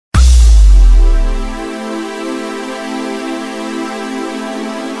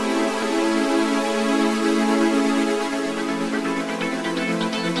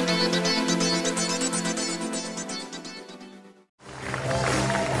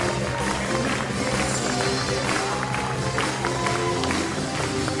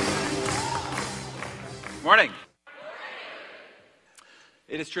Morning.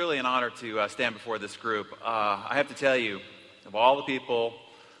 It is truly an honor to stand before this group. I have to tell you, of all the people,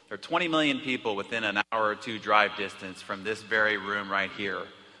 there are 20 million people within an hour or two drive distance from this very room right here.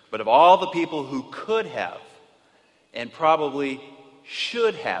 But of all the people who could have and probably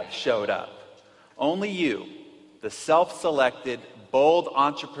should have showed up, only you, the self-selected, bold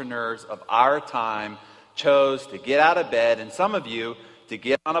entrepreneurs of our time, chose to get out of bed, and some of you to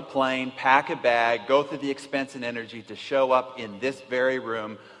get on a plane, pack a bag, go through the expense and energy to show up in this very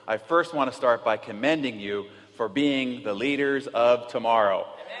room. I first want to start by commending you for being the leaders of tomorrow.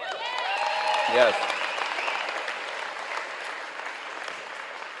 Yes.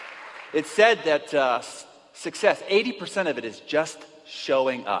 It's said that success, 80% of it is just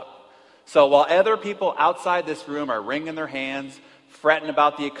showing up. So while other people outside this room are wringing their hands, fretting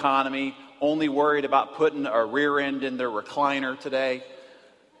about the economy, only worried about putting a rear end in their recliner today,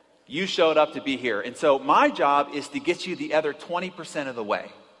 you showed up to be here. And so my job is to get you the other 20% of the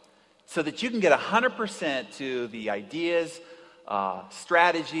way so that you can get 100% to the ideas,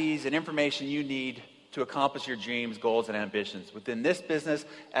 strategies, and information you need to accomplish your dreams, goals, and ambitions within this business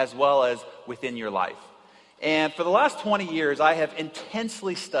as well as within your life. And for the last 20 years, I have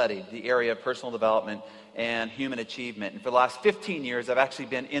intensely studied the area of personal development and human achievement. And for the last 15 years, I've actually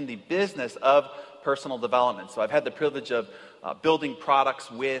been in the business of personal development. So I've had the privilege of building products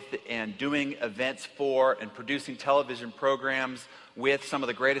with and doing events for and producing television programs with some of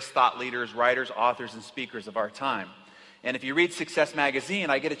the greatest thought leaders, writers, authors, and speakers of our time. And if you read Success Magazine,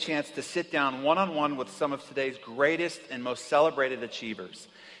 I get a chance to sit down one-on-one with some of today's greatest and most celebrated achievers.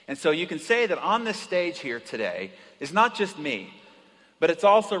 And so you can say that on this stage here today is not just me, but it's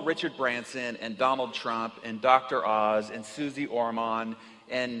also Richard Branson and Donald Trump and Dr. Oz and Susie Orman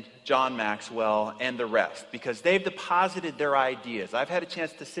and John Maxwell and the rest, because they've deposited their ideas. I've had a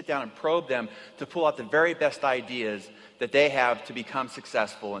chance to sit down and probe them to pull out the very best ideas that they have to become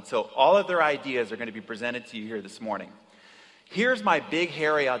successful. And so all of their ideas are going to be presented to you here this morning. Here's my big,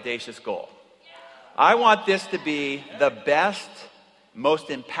 hairy, audacious goal. I want this to be the best, most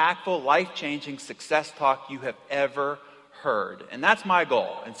impactful, life-changing success talk you have ever heard. And that's my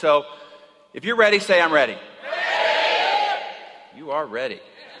goal. And so if you're ready, say I'm ready. You are ready.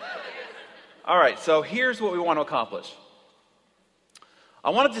 All right, so here's what we want to accomplish. I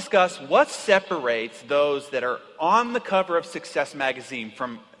want to discuss what separates those that are on the cover of Success Magazine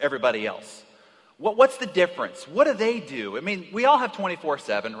from everybody else. What's the difference? What do they do? I mean, we all have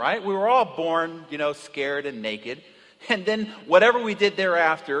 24/7, right? We were all born, scared and naked. And then whatever we did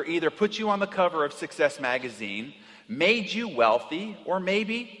thereafter either put you on the cover of Success Magazine, made you wealthy, or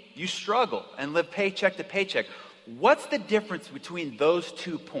maybe you struggle and live paycheck to paycheck. What's the difference between those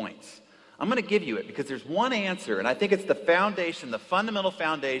 2 points? I'm going to give you it because there's one answer, and I think it's the foundation, the fundamental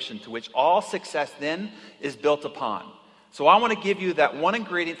foundation to which all success then is built upon. So I want to give you that one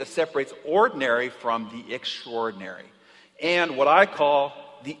ingredient that separates ordinary from the extraordinary, and what I call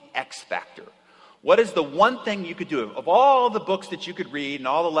the X factor. What is the one thing you could do? Of all the books that you could read and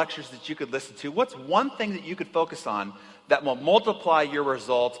all the lectures that you could listen to, what's one thing that you could focus on that will multiply your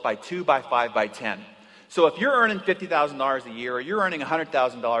results by 2, by 5, by 10? So if you're earning $50,000 a year, or you're earning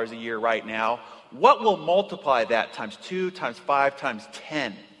 $100,000 a year right now, what will multiply that times 2, times 5, times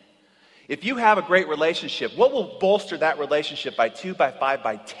 10? If you have a great relationship, what will bolster that relationship by 2, by 5,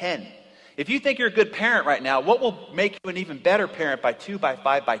 by 10? If you think you're a good parent right now, what will make you an even better parent by 2, by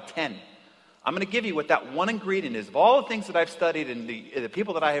 5, by 10? I'm going to give you what that one ingredient is. Of all the things that I've studied and the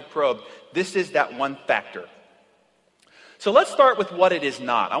people that I have probed, this is that one factor. So let's start with what it is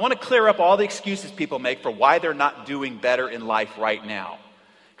not. I want to clear up all the excuses people make for why they're not doing better in life right now.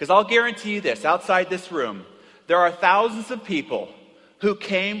 Because I'll guarantee you this, outside this room, there are thousands of people who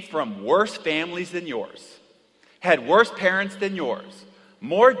came from worse families than yours, had worse parents than yours,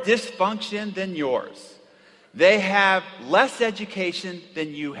 more dysfunction than yours. They have less education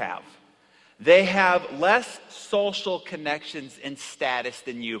than you have. They have less social connections and status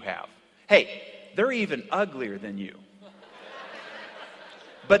than you have. Hey, they're even uglier than you.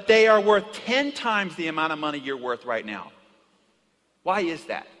 But they are worth 10 times the amount of money you're worth right now. Why is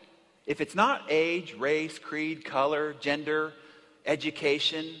that? If it's not age, race, creed, color, gender,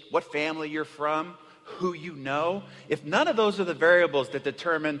 education, what family you're from, who you know, if none of those are the variables that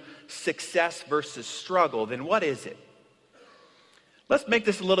determine success versus struggle, then what is it? Let's make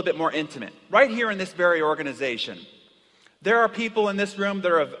this a little bit more intimate. Right here in this very organization, there are people in this room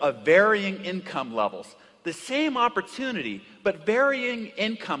that are of varying income levels. The same opportunity, but varying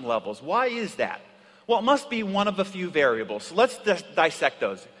income levels. Why is that? Well, it must be one of a few variables. So let's dissect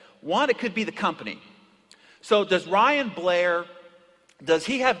those. One, it could be the company. So does Ryan Blair Does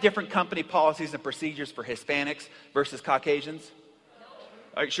he have different company policies and procedures for Hispanics versus Caucasians?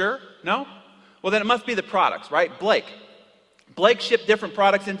 Are you sure? No? Well, then it must be the products, right? Blake shipped different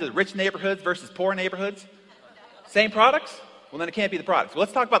products into the rich neighborhoods versus poor neighborhoods. Same products? Well, then it can't be the products. Well,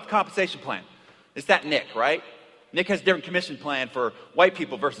 let's talk about the compensation plan. It's that Nick, right? Nick has a different commission plan for white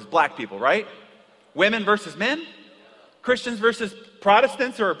people versus black people, right? Women versus men? Christians versus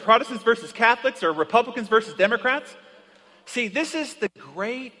Protestants, or Protestants versus Catholics, or Republicans versus Democrats? See, this is the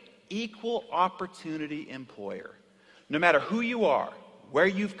great equal opportunity employer. No matter who you are, where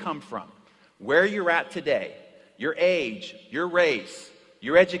you've come from, where you're at today, your age, your race,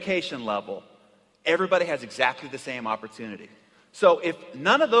 your education level, everybody has exactly the same opportunity. So if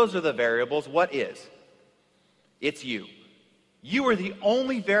none of those are the variables, what is? It's you. You are the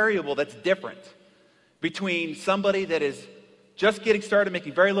only variable that's different between somebody that is just getting started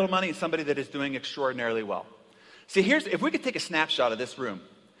making very little money and somebody that is doing extraordinarily well. See, if we could take a snapshot of this room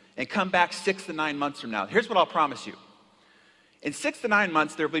and come back 6 to 9 months from now, here's what I'll promise you. In 6 to 9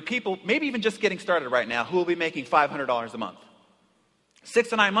 months, there will be people, maybe even just getting started right now, who will be making $500 a month. 6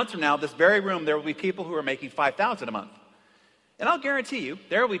 to 9 months from now, this very room, there will be people who are making $5,000 a month. And I'll guarantee you,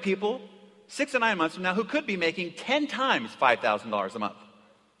 there will be people 6 to 9 months from now who could be making 10 times $5,000 a month.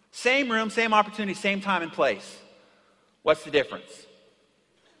 Same room, same opportunity, same time and place. What's the difference?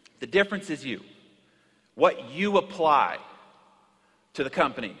 The difference is you. What you apply to the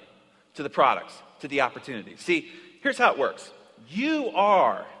company, to the products, to the opportunity. See, here's how it works. You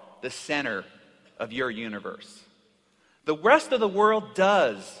are the center of your universe. The rest of the world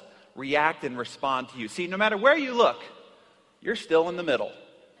does react and respond to you. See, no matter where you look, you're still in the middle.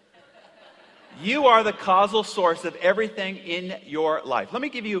 You are the causal source of everything in your life. Let me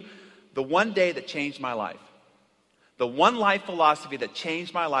give you the one day that changed my life. The one life philosophy that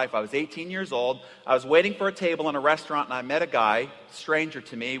changed my life. I was 18 years old. I was waiting for a table in a restaurant, and I met a guy, stranger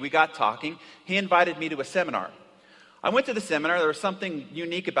to me. We got talking. He invited me to a seminar. I went to the seminar. There was something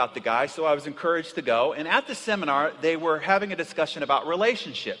unique about the guy, so I was encouraged to go. And at the seminar, they were having a discussion about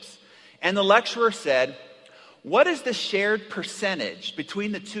relationships. And the lecturer said, what is the shared percentage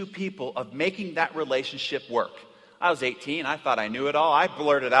between the two people of making that relationship work? I was 18. I thought I knew it all. I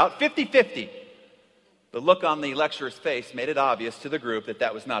blurted out 50-50. The look on the lecturer's face made it obvious to the group that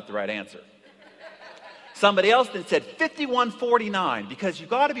that was not the right answer. Somebody else then said 51-49, because you've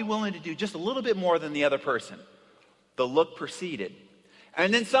got to be willing to do just a little bit more than the other person. The look proceeded.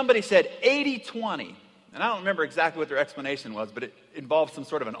 And then somebody said 80-20. And I don't remember exactly what their explanation was, but it involved some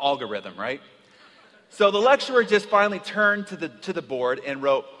sort of an algorithm, right? So the lecturer just finally turned to the board and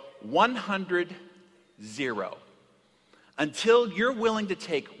wrote 100-0. Until you're willing to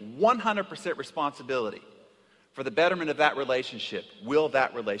take 100% responsibility for the betterment of that relationship, will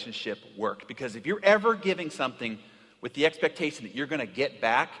that relationship work? Because if you're ever giving something with the expectation that you're going to get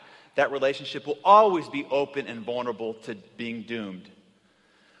back, that relationship will always be open and vulnerable to being doomed.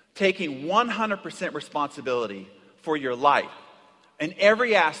 Taking 100% responsibility for your life in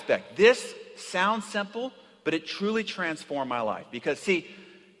every aspect. This sounds simple, but it truly transformed my life. Because, see,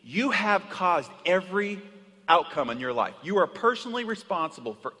 you have caused every outcome in your life. You are personally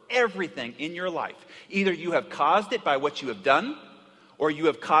responsible for everything in your life. Either you have caused it by what you have done, or you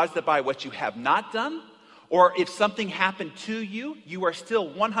have caused it by what you have not done, or if something happened to you, you are still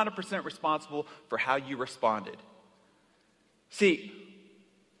 100% responsible for how you responded. See,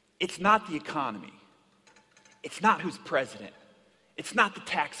 it's not the economy. It's not who's president. It's not the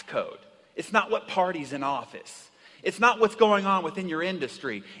tax code. It's not what party's in office. It's not what's going on within your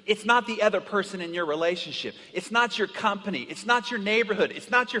industry. It's not the other person in your relationship. It's not your company. It's not your neighborhood. It's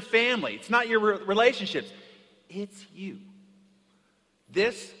not your family. It's not your relationships. It's you.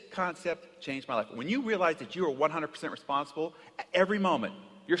 This concept changed my life. When you realize that you are 100% responsible at every moment,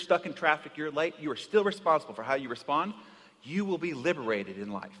 you're stuck in traffic, you're late, you are still responsible for how you respond, you will be liberated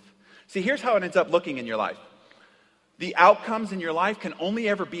in life. See, here's how it ends up looking in your life. The outcomes in your life can only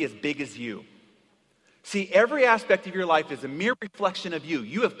ever be as big as you. See, every aspect of your life is a mere reflection of you.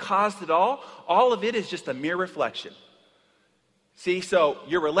 You have caused it all. All of it is just a mere reflection. See, so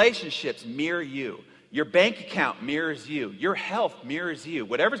your relationships mirror you. Your bank account mirrors you. Your health mirrors you.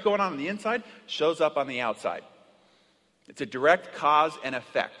 Whatever's going on the inside shows up on the outside. It's a direct cause and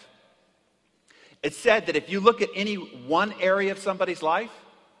effect. It's said that if you look at any one area of somebody's life,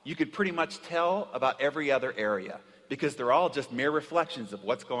 you could pretty much tell about every other area, because they're all just mere reflections of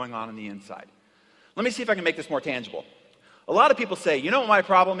what's going on the inside. Let me see if I can make this more tangible. A lot of people say, you know what my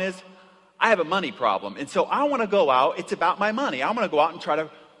problem is? I have a money problem. And so I want to go out. It's about my money. I want to go out and try to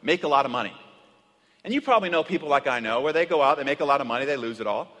make a lot of money. And you probably know people like I know, where they go out, they make a lot of money, they lose it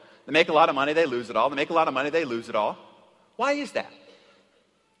all. They make a lot of money, they lose it all. They make a lot of money, they lose it all. Why is that?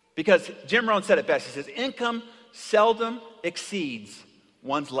 Because Jim Rohn said it best. He says, income seldom exceeds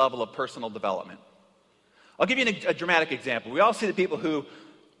one's level of personal development. I'll give you a dramatic example. We all see the people who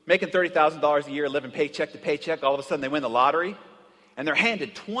making $30,000 a year, living paycheck to paycheck, all of a sudden they win the lottery, and they're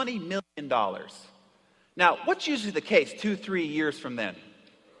handed $20 million. Now, what's usually the case 2-3 years from then?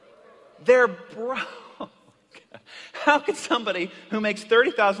 They're broke. How can somebody who makes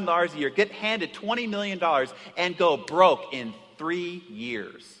 $30,000 a year get handed $20 million and go broke in 3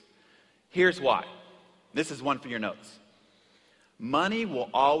 years? Here's why. This is one for your notes. Money will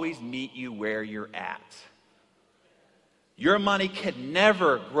always meet you where you're at. Your money can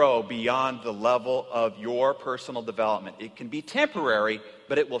never grow beyond the level of your personal development. It can be temporary,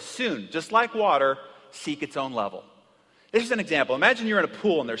 but it will soon, just like water, seek its own level. This is an example. Imagine you're in a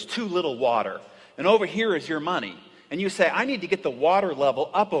pool and there's too little water, and over here is your money. And you say, I need to get the water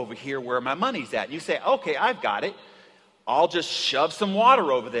level up over here where my money's at. And you say, okay, I've got it. I'll just shove some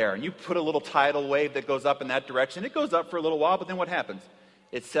water over there. And you put a little tidal wave that goes up in that direction. It goes up for a little while, but then what happens?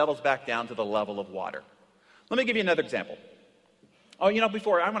 It settles back down to the level of water. Let me give you another example. Oh,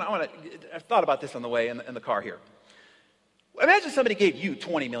 before, I've thought about this on the way in the car here. Imagine somebody gave you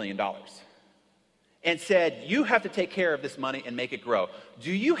 $20 million and said, you have to take care of this money and make it grow.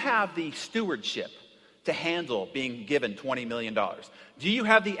 Do you have the stewardship to handle being given $20 million? Do you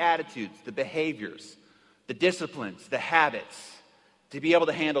have the attitudes, the behaviors, the disciplines, the habits to be able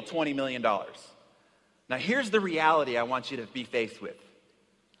to handle $20 million? Now, here's the reality I want you to be faced with.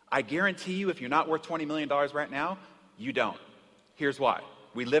 I guarantee you, if you're not worth $20 million right now, you don't. Here's why.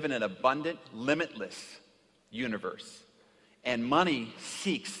 We live in an abundant, limitless universe. And money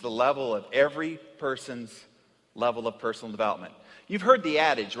seeks the level of every person's level of personal development. You've heard the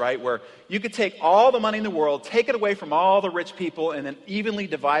adage, right, where you could take all the money in the world, take it away from all the rich people, and then evenly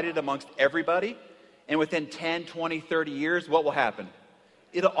divide it amongst everybody. And within 10, 20, 30 years, what will happen?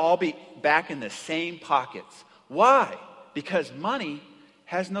 It'll all be back in the same pockets. Why? Because money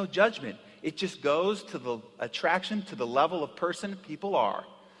has no judgment. It just goes to the attraction to the level of person people are.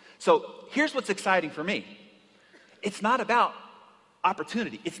 So here's what's exciting for me. It's not about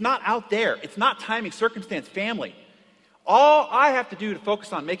opportunity. It's not out there. It's not timing, circumstance, family. All I have to do to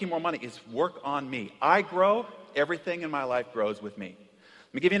focus on making more money is work on me. I grow, everything in my life grows with me.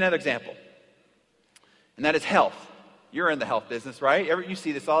 Let me give you another example, and that is health. You're in the health business, right? You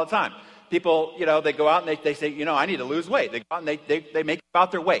see this all the time. People, they go out and they say, I need to lose weight. They go out and they make it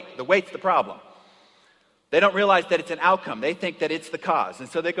about their weight. The weight's the problem. They don't realize that it's an outcome. They think that it's the cause. And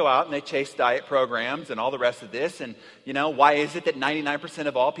so they go out and they chase diet programs and all the rest of this. And, why is it that 99%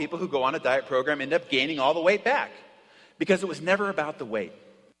 of all people who go on a diet program end up gaining all the weight back? Because it was never about the weight.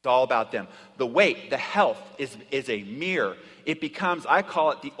 It's all about them. The weight, the health is a mirror. It becomes, I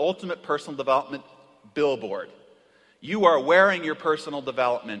call it the ultimate personal development billboard. You are wearing your personal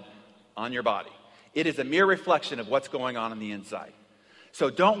development on your body. It is a mere reflection of what's going on the inside. So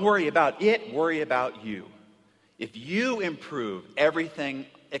don't worry about it, worry about you. If you improve, everything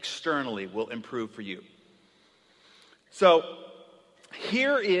externally will improve for you. So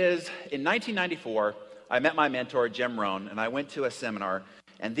here is, in 1994, I met my mentor, Jim Rohn, and I went to a seminar,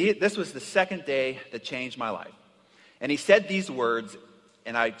 and this was the second day that changed my life. And he said these words,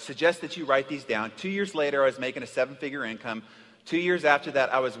 and I suggest that you write these down. 2 years later, I was making a 7-figure income. 2 years after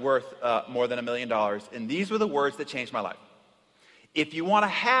that, I was worth more than $1 million. And these were the words that changed my life. If you want to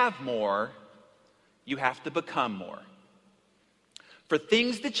have more, you have to become more. For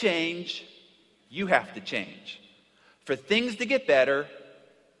things to change, you have to change. For things to get better,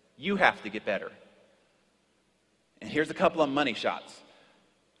 you have to get better. And here's a couple of money shots.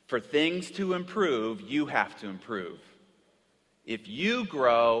 For things to improve, you have to improve. If you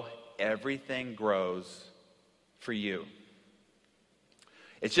grow, everything grows for you.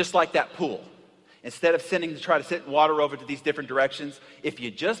 It's just like that pool. Instead of trying to sit water over to these different directions, if you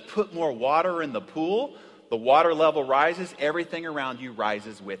just put more water in the pool, the water level rises, everything around you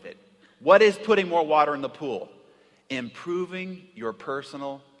rises with it. What is putting more water in the pool? Improving your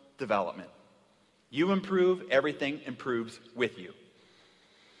personal development. You improve, everything improves with you.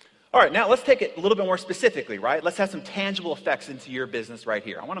 All right, now let's take it a little bit more specifically, right? Let's have some tangible effects into your business right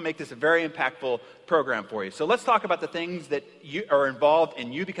here. I want to make this a very impactful program for you. So let's talk about the things that you are involved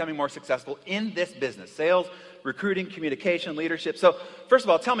in you becoming more successful in this business: sales, recruiting, communication, leadership. So first of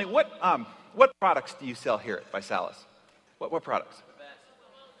all, tell me, what products do you sell here at Visalis? What products?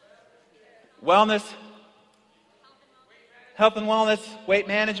 Wellness, health and wellness, weight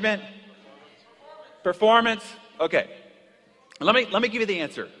management, performance. Okay. Let me give you the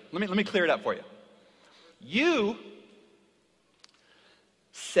answer. Let me clear it up for you. You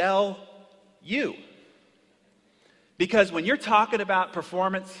sell you. Because when you're talking about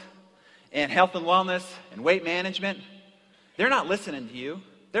performance and health and wellness and weight management, they're not listening to you.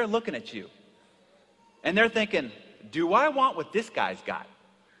 They're looking at you. And they're thinking, do I want what this guy's got?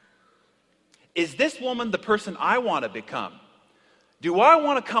 Is this woman the person I want to become? Do I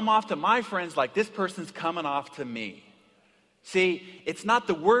want to come off to my friends like this person's coming off to me? See, it's not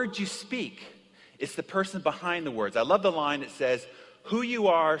the words you speak. It's the person behind the words. I love the line that says, who you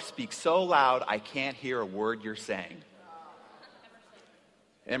are speaks so loud I can't hear a word you're saying.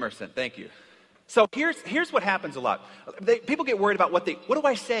 Emerson, thank you. So here's what happens a lot. People get worried about what do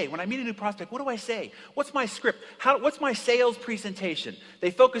I say? When I meet a new prospect, what do I say? What's my script? What's my sales presentation?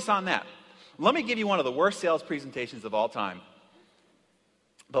 They focus on that. Let me give you one of the worst sales presentations of all time,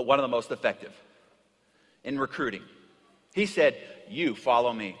 but one of the most effective in recruiting. He said, you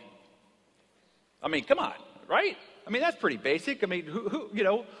follow me. I mean, come on, right? I mean, that's pretty basic. I mean,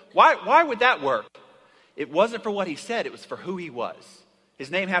 why would that work? It wasn't for what he said. It was for who he was. His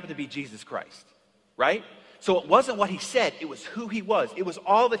name happened to be Jesus Christ, right? So it wasn't what he said. It was who he was. It was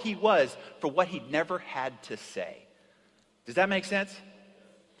all that he was for what he never had to say. Does that make sense?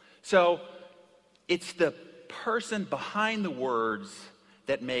 So it's the person behind the words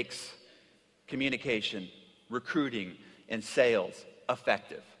that makes communication, recruiting, and sales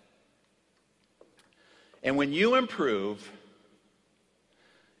effective. And when you improve,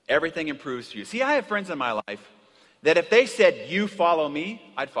 everything improves for you. See, I have friends in my life that if they said, you follow me,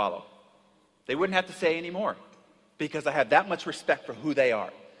 I'd follow. They wouldn't have to say any more because I have that much respect for who they are.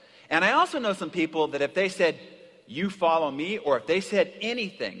 And I also know some people that if they said, you follow me, or if they said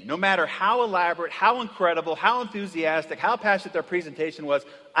anything, no matter how elaborate, how incredible, how enthusiastic, how passionate their presentation was,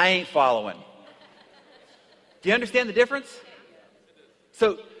 I ain't following. Do you understand the difference?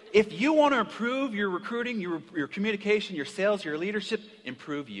 So if you want to improve your recruiting, your communication, your sales, your leadership,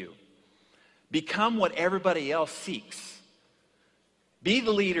 improve you. Become what everybody else seeks. Be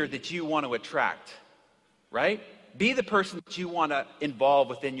the leader that you want to attract, right? Be the person that you want to involve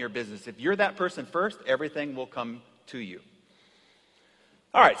within your business. If you're that person first, everything will come to you.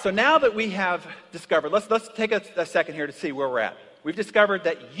 All right, so now that we have discovered, let's take a second here to see where we're at. We've discovered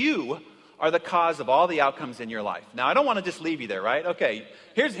that you are the cause of all the outcomes in your life. Now, I don't want to just leave you there, right? Okay,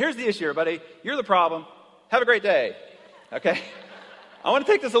 here's the issue, everybody. You're the problem. Have a great day, okay? I want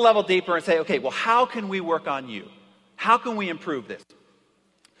to take this a level deeper and say, okay, well, how can we work on you? How can we improve this?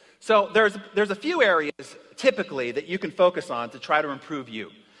 So there's a few areas typically that you can focus on to try to improve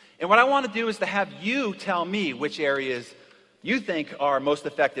you. And what I want to do is to have you tell me which areas you think are most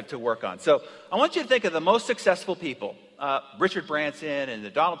effective to work on. So I want you to think of the most successful people, Richard Branson and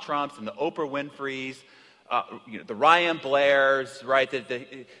the Donald Trumps and the Oprah Winfreys, the Ryan Blairs, right?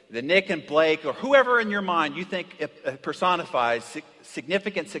 The Nick and Blake, or whoever in your mind you think personifies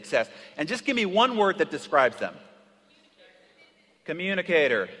significant success. And just give me one word that describes them.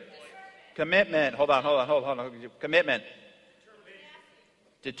 Communicator. Commitment. Hold on. Commitment.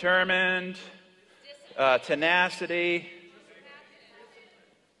 Determined. Tenacity.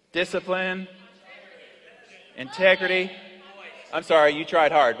 Discipline. Integrity. I'm sorry, you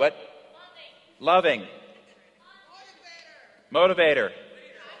tried hard. What? Loving. Motivator.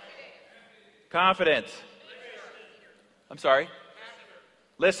 Confidence. I'm sorry.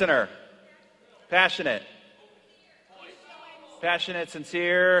 Listener. Passionate. Passionate,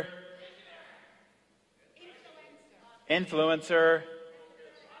 sincere. Influencer.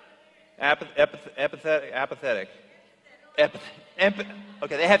 Apathetic.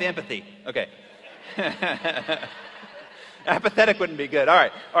 Okay, they have empathy. Okay. Apathetic wouldn't be good. All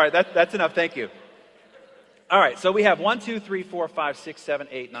right, that's enough. Thank you. All right, so we have 1, 2, 3, 4, 5, 6, 7,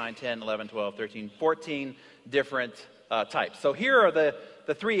 8, 9, 10, 11, 12, 13, 14 different types. So here are the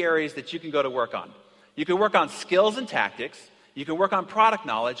three areas that you can go to work on. You can work on skills and tactics, you can work on product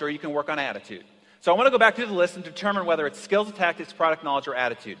knowledge, or you can work on attitude. So I want to go back through the list and determine whether it's skills and tactics, product knowledge, or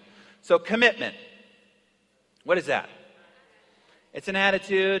attitude. So commitment. What is that? It's an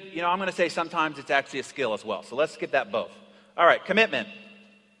attitude. You know, I'm going to say sometimes it's actually a skill as well. So let's get that both. All right, commitment.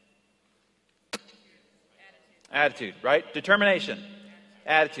 Attitude, right? Determination.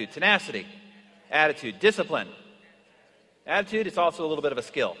 Attitude. Tenacity. Attitude. Discipline. Attitude is also a little bit of a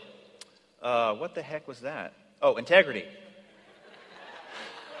skill. What the heck was that? Oh, integrity.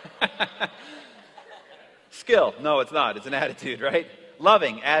 Skill. No, it's not. It's an attitude, right?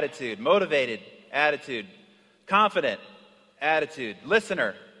 Loving. Attitude. Motivated. Attitude. Confident. Attitude.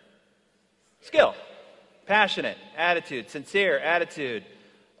 Listener. Skill. Passionate. Attitude. Sincere. Attitude.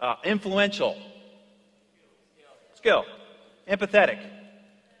 Influential. Skill. Empathetic.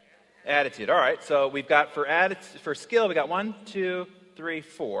 Attitude. All right, so we've got for skill, we got 1, 2, 3,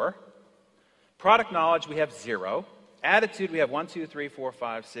 4. Product knowledge, we have 0. Attitude, we have 1, 2, 3, 4,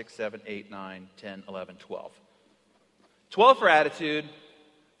 5, 6, 7, 8, 9, 10, 11, 12. 12 for attitude,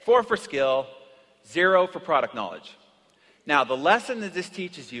 4 for skill, 0 for product knowledge. Now, the lesson that this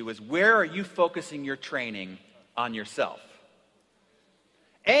teaches you is where are you focusing your training on yourself?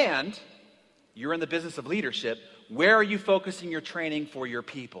 And you're in the business of leadership. Where are you focusing your training for your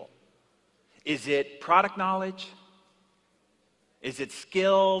people? Is it product knowledge? Is it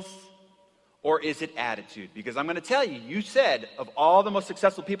skills? Or is it attitude? Because I'm going to tell you, you said of all the most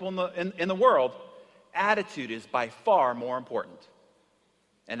successful people in the world, attitude is by far more important.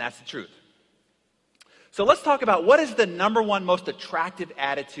 And that's the truth. So let's talk about what is the number one most attractive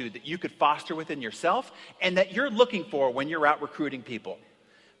attitude that you could foster within yourself and that you're looking for when you're out recruiting people.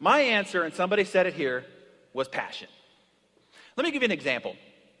 My answer, and somebody said it here, was passion. Let me give you an example.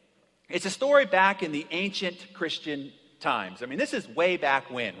 It's a story back in the ancient Christian times. I mean, this is way back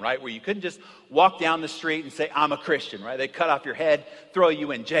when, right? Where you couldn't just walk down the street and say, I'm a Christian, right? They'd cut off your head, throw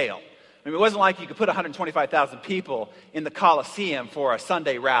you in jail. I mean, it wasn't like you could put 125,000 people in the Colosseum for a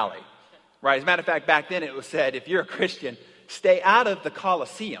Sunday rally, right? As a matter of fact, back then it was said, if you're a Christian, stay out of the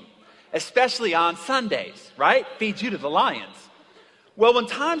Colosseum, especially on Sundays, right? Feeds you to the lions. Well, when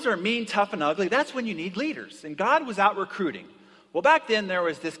times are mean, tough, and ugly, that's when you need leaders. And God was out recruiting. Well, back then there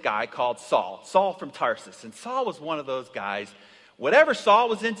was this guy called Saul from Tarsus. And Saul was one of those guys, whatever Saul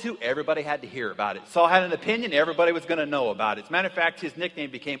was into, everybody had to hear about it. Saul had an opinion, everybody was going to know about it. As a matter of fact, his nickname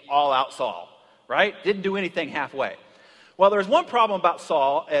became All Out Saul, right? Didn't do anything halfway. Well, there was one problem about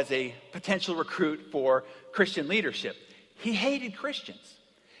Saul as a potential recruit for Christian leadership. He hated Christians.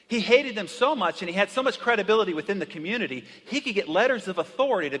 He hated them so much, and he had so much credibility within the community, he could get letters of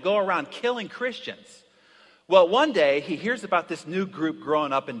authority to go around killing Christians. Well, one day, he hears about this new group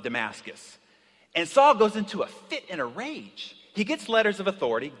growing up in Damascus. And Saul goes into a fit and a rage. He gets letters of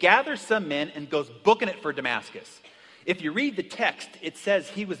authority, gathers some men, and goes booking it for Damascus. If you read the text, it says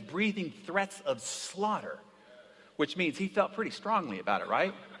he was breathing threats of slaughter, which means he felt pretty strongly about it,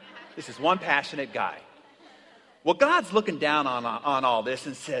 right? This is one passionate guy. Well, God's looking down on all this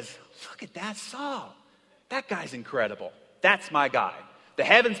and says, look at that Saul. That guy's incredible. That's my guy. The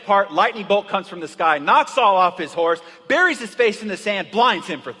heavens part, lightning bolt comes from the sky, knocks Saul off his horse, buries his face in the sand, blinds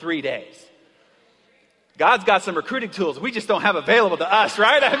him for 3 days. God's got some recruiting tools we just don't have available to us,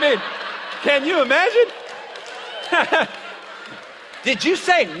 right? I mean, can you imagine? Did you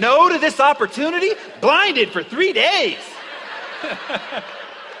say no to this opportunity? Blinded for 3 days.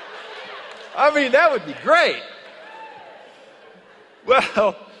 I mean, that would be great.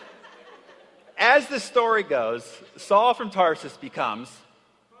 Well, as the story goes, Saul from Tarsus becomes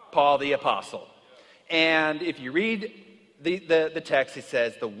Paul the Apostle. And if you read the text, it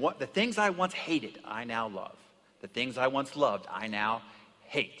says, the things I once hated, I now love. The things I once loved, I now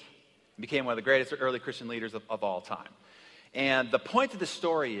hate. He became one of the greatest early Christian leaders of all time. And the point of the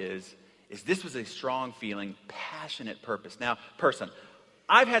story is this was a strong feeling, passionate purpose. Now,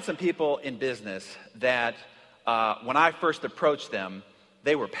 I've had some people in business that when I first approached them,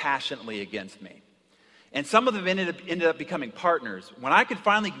 they were passionately against me. And some of them ended up becoming partners. When I could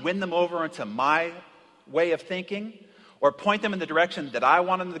finally win them over into my way of thinking or point them in the direction that I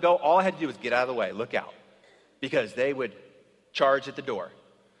wanted them to go, all I had to do was get out of the way, look out, because they would charge at the door.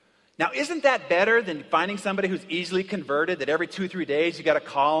 Now, isn't that better than finding somebody who's easily converted, that every 2-3 days you got to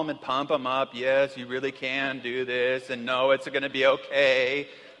call them and pump them up? Yes, you really can do this, and no, it's going to be okay,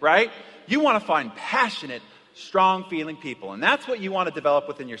 right? You want to find passionate, strong feeling people, and that's what you want to develop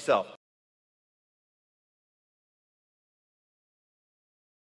within yourself.